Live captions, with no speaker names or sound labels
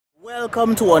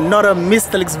Welcome to another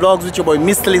Mystelics vlogs with your boy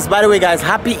Mystelics. By the way guys,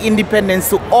 happy independence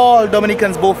to all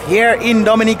Dominicans both here in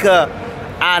Dominica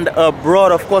and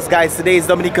abroad. Of course guys, today is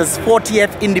Dominica's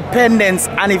 40th independence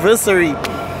anniversary,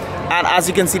 and as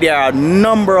you can see there are a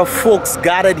number of folks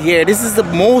gathered here. This is the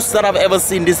most that I've ever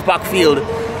seen this park field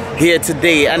here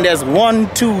today, and there's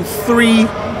 1, 2, 3,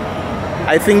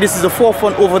 I think this is the fourth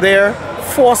one over there.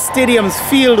 4 stadiums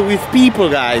filled with people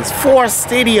guys. 4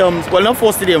 stadiums, well not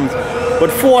 4 stadiums, but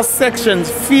 4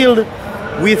 sections filled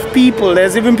with people.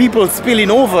 There's even people spilling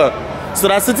over. So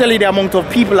that's to tell you the amount of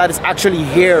people that is actually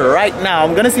here right now.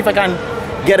 I'm gonna see if I can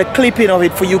get a clipping of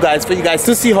it for you guys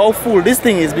to see how full this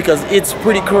thing is, because it's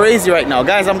pretty crazy right now.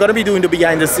 Guys, I'm gonna be doing the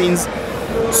behind the scenes,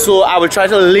 so I will try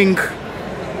to link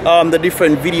the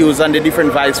different videos and the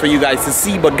different vibes for you guys to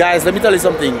see. But guys, let me tell you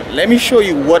something. Let me show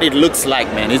you what it looks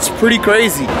like, man. It's pretty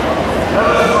crazy.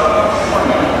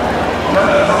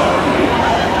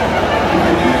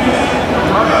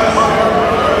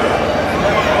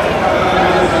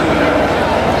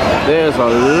 There's a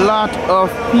lot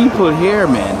of people here,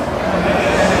 man.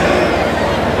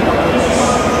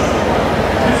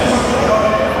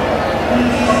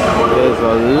 There's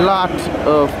a lot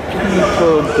of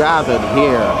people gathered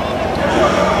here.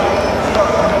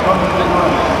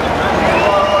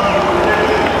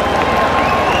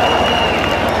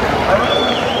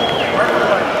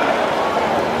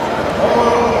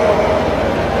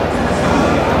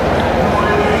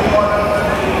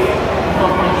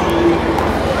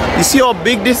 You see how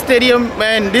big this stadium,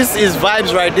 man? This is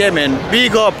vibes right there, man.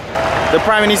 Big up. The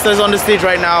Prime Minister is on the stage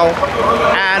right now,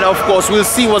 and of course we'll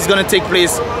see what's gonna take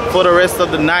place for the rest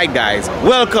of the night, guys.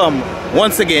 Welcome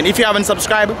once again. If you haven't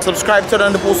subscribed, turn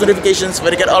on the post notifications so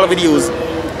to get all the videos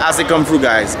as they come through,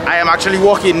 guys. I am actually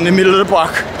walking in the middle of the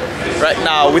park right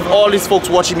now with all these folks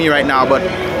watching me right now, but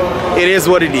it is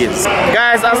what it is.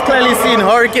 Guys, as clearly seen,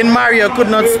 Hurricane Maria could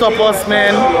not stop us,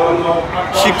 man.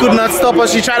 She could not stop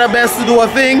us. She tried her best to do her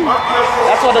thing.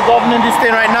 That's what the government is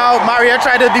saying right now. Maria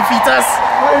tried to defeat us,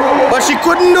 but she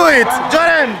couldn't do it.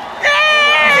 Jordan!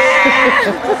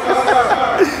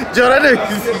 Jordan,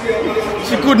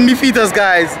 she couldn't defeat us,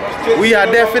 guys. We are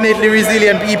definitely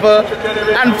resilient people,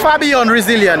 and far beyond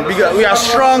resilient, because we are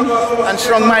strong and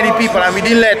strong-minded people, and we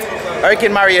didn't let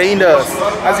Hurricane Maria hinder us.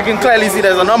 As you can clearly see,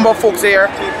 there's a number of folks here,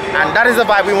 and that is the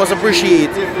vibe we must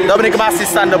appreciate. Dominica must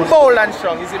stand up bold and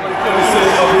strong. You see?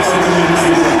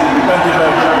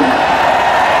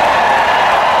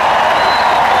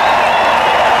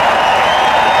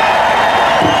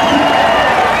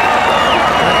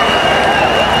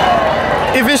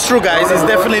 If it's true, guys, it's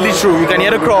definitely true. You can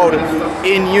hear the crowd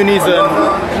in unison.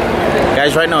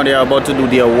 Guys, right now they are about to do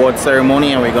the award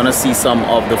ceremony, and we're gonna see some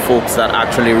of the folks that are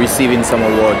actually receiving some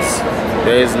awards.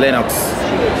 There is Lennox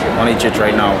on each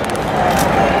right now.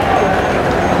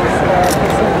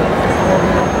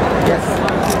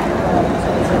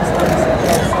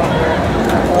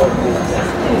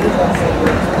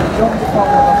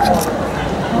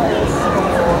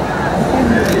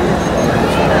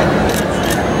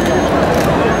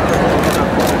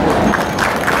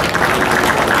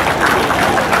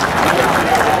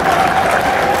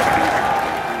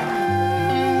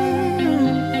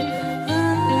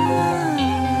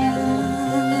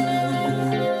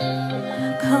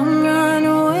 Come run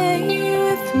away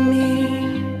with me.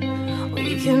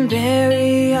 We can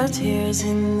bury our tears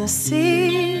in the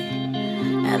sea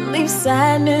and leave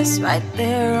sadness right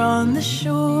there on the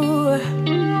shore.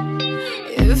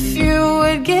 If you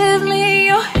would give me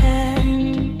your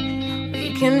hand,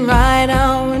 we can write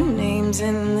our names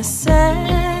in the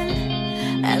sand,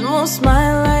 and we'll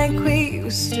smile like we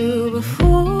used to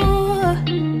before.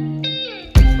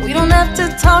 We don't have to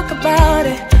talk about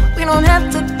it, we don't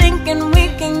have to think, and we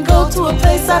can go to a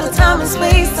place out of time and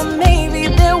space, and maybe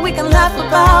there we can laugh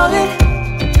about it.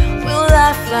 We'll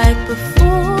laugh like before.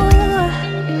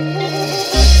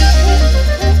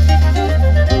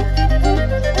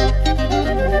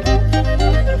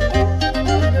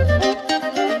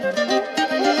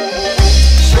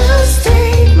 Just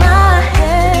take my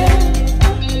hand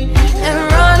and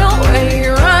run away,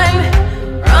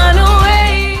 run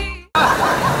away.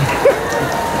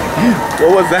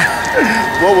 What was that?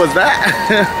 What was that?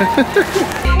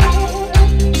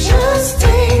 Just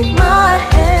take my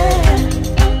hand.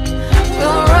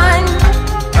 We'll run,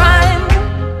 run,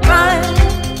 run.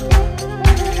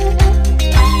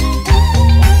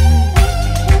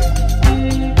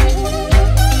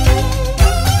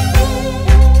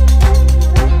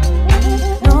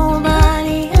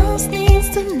 Nobody else needs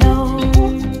to know.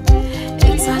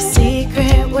 It's our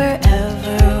secret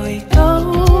wherever we go.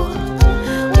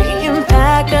 We can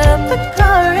pack up the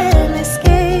car and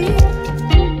escape.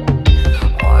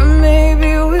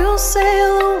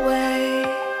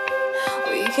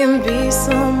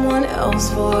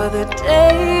 else for the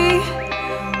day,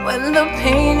 when the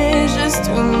pain is just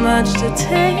too much to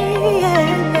take.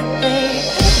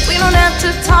 We don't have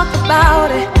to talk about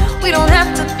it, we don't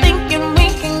have to think, and we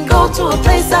can go to a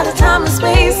place out of time and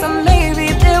space, and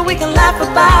maybe there we can laugh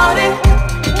about it.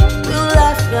 We'll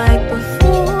laugh like before.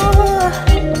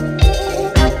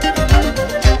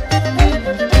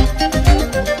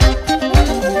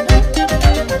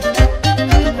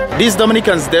 These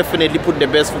Dominicans definitely put their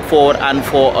best foot forward, and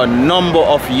for a number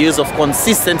of years of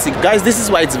consistency. Guys, this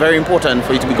is why it's very important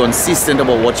for you to be consistent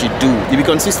about what you do. You be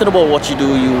consistent about what you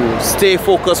do, you stay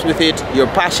focused with it, you're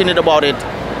passionate about it,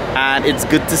 and it's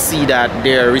good to see that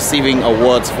they're receiving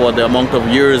awards for the amount of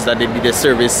years that they did their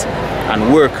service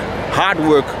and work. Hard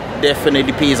work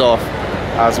definitely pays off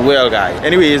as well, guys.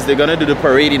 Anyways, they're gonna do the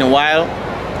parade in a while,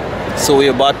 so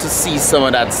we're about to see some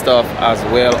of that stuff as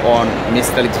well on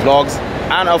Mystelics Vlogs.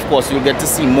 And of course, you'll get to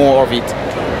see more of it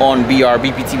on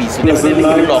BRBP TV. So definitely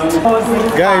keep it locked.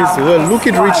 Guys, well, look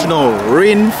at Rich now.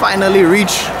 Rain finally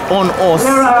reached on us.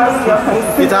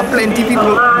 It are plenty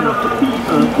people.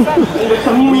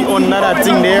 We on another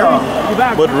thing there,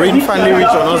 but rain finally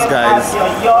reached on us, guys.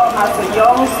 As a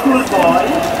young schoolboy,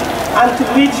 and to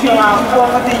which you have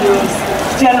over the years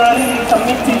generously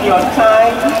committed your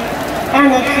time,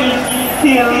 energy,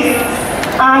 skills,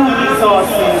 and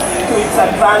resources to its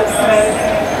advancement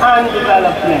and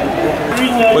development.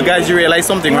 But guys, you realize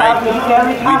something, right? We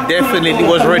definitely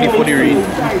was ready for the rain.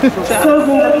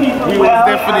 We was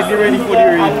definitely ready for the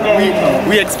rain.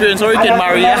 We experienced Hurricane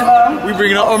Maria. We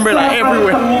bring an umbrella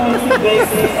everywhere.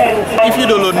 If you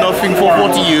don't know nothing for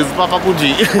 40 years, Papa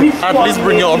Puji, at least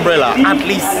bring your umbrella. At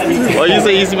least. Or you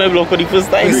say you see my vlog for the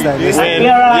first time? Yesterday.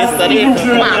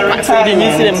 So you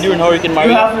didn't see them during Hurricane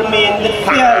Maria?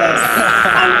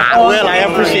 Well, I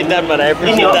appreciate that, but I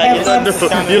appreciate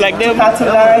that. You like them? Well,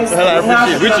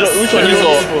 I appreciate. Which one you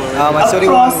saw? I saw the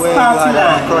one where you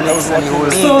had Chronics and you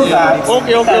was...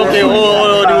 Okay. Oh, the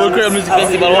World Creole Music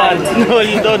Festival one. No,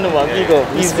 you don't know, man. Big up.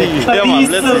 Easy. Yeah, man,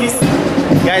 let's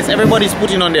see. Guys, everybody's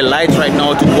putting on their lights right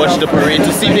now to watch the parade,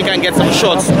 to see if they can get some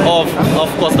shots of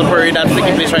course, the parade that's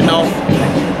taking place right now.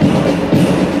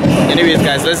 Anyways,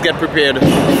 guys, let's get prepared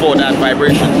for that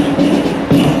vibration.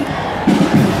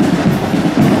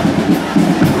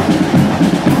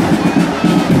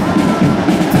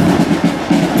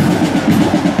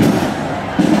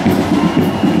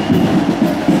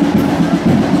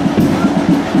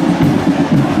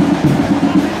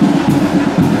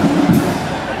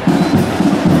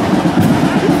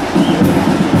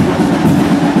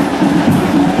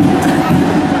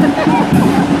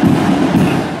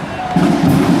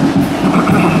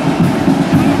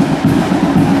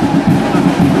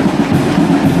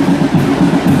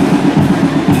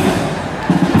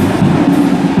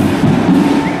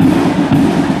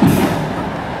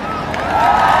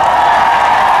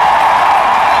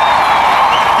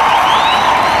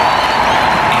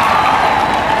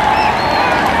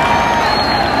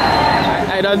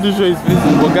 To show his face,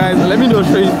 but guys, let me not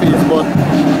show his face, but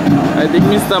I think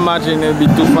Mr. Margin will be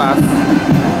too fast.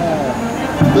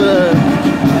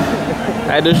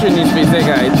 I don't show his face,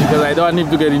 guys, because I don't want him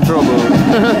to get in trouble.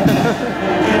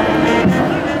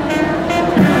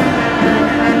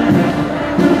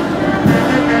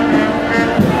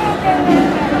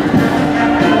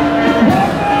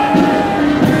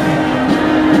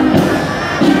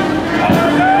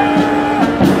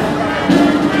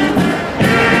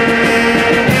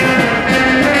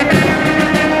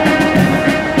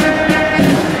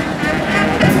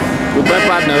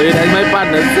 That's my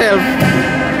partner self,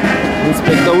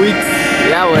 Inspector Weeks.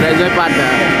 Yeah, well, that's my partner.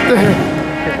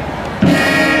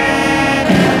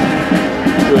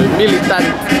 You're a militant.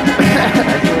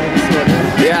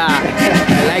 Yeah,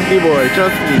 I like the boy,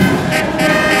 trust me.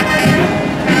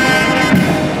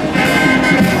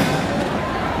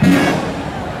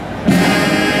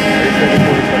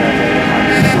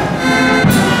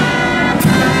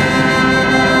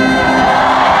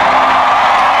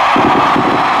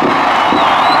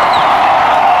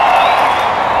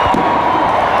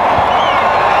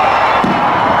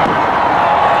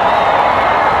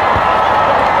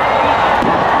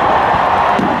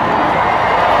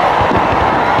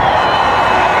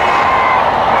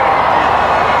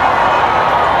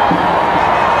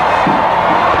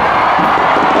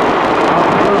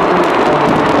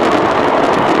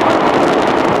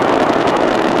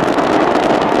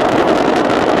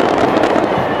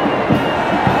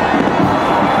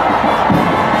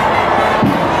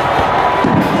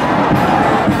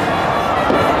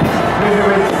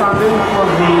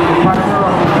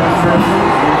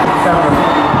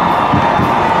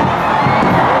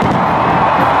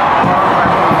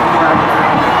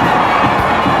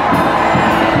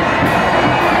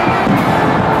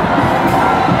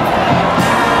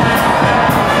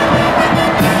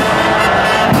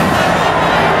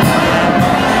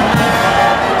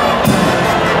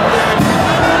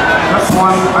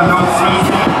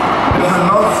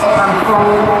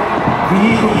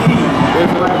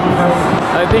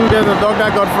 I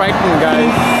got frightened,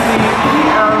 guys.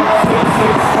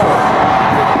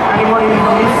 Anybody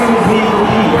missing vehicle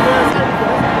key?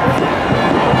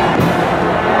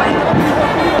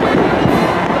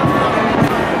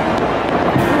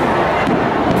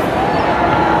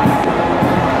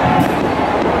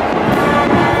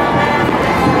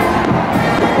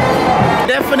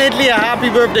 Definitely a happy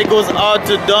birthday goes out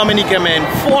to Dominica, man.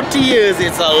 40 years,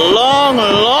 it's a long,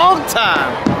 long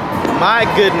time. My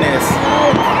goodness.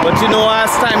 But you know,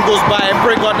 as time goes by, I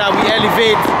pray God that we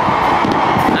elevate.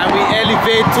 And we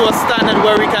elevate to a standard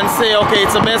where we can say, okay,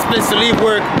 it's the best place to leave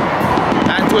work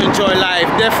and to enjoy life.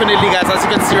 Definitely, guys, as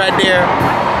you can see right there.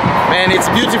 Man, it's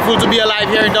beautiful to be alive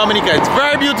here in Dominica. It's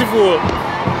very beautiful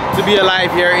to be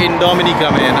alive here in Dominica,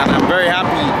 man. And I'm very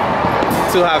happy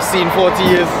to have seen 40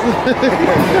 years.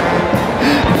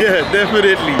 Yeah,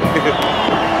 definitely.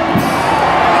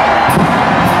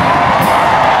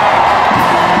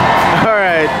 All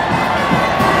right,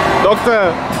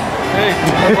 doctor. Hey,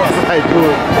 right,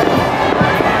 good.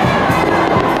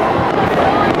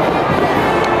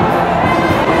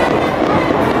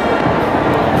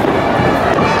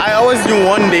 I always knew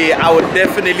one day I would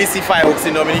definitely see fireworks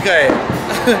in Dominica.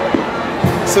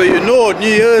 So you know, New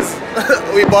Year's,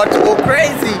 we about to go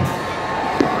crazy.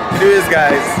 Anyways,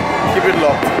 guys, keep it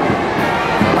locked.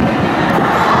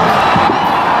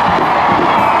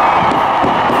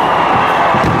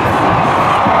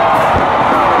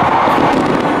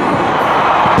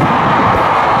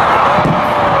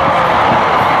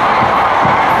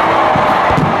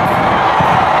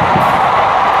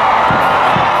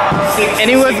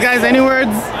 Any words, guys? Any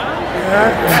words?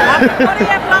 Happy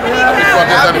 40th, Dominica!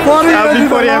 Happy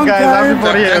 40th, guys. Happy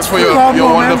 40th. Thanks for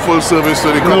your wonderful service to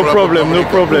the No problem, no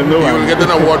problem, no You will get an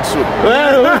award soon.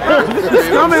 Well, it's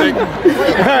coming.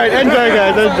 Alright, enjoy,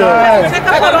 guys, enjoy. Take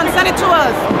a photo and send it to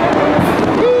us.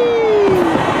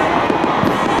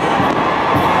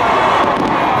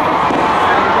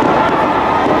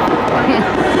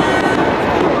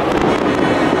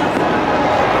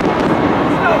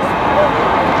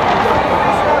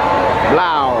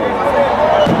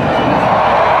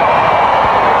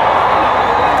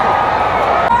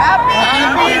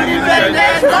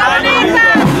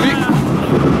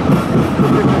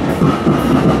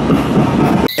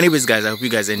 Anyways, guys, I hope you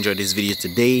guys enjoyed this video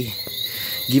today.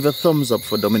 Give a thumbs up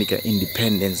for Dominica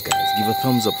Independence, guys. Give a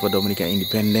thumbs up for Dominica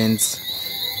Independence.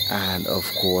 And of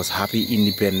course, happy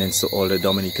independence to all the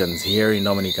Dominicans here in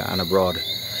Dominica and abroad.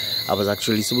 I was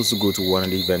actually supposed to go to one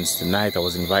of the events tonight. I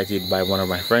was invited by one of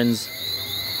my friends,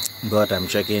 but I'm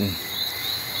checking.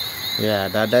 Yeah,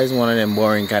 that is one of them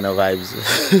boring kind of vibes.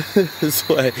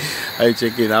 So I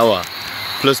check in hour.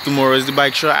 Plus tomorrow is the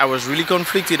bike show. I was really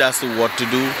conflicted as to what to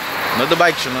do. Not the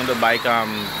bike show, not the bike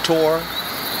tour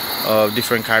of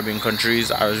different Caribbean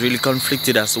countries. I was really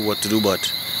conflicted as to what to do,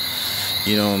 but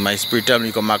you know, my spirit told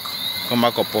me come back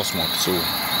up post-month. So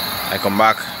I come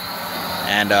back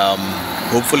and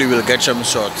hopefully we'll get some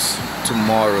shots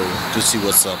tomorrow to see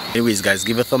what's up. Anyways, guys,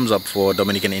 give a thumbs up for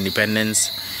Dominican Independence,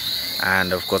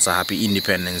 and of course a happy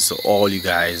independence to all you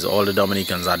guys, all the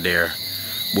Dominicans out there,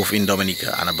 both in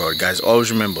Dominica and abroad. Guys,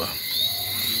 always remember,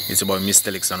 it's about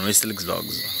Mystelics and Mystelics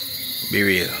vlogs. Be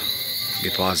real, be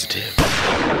positive.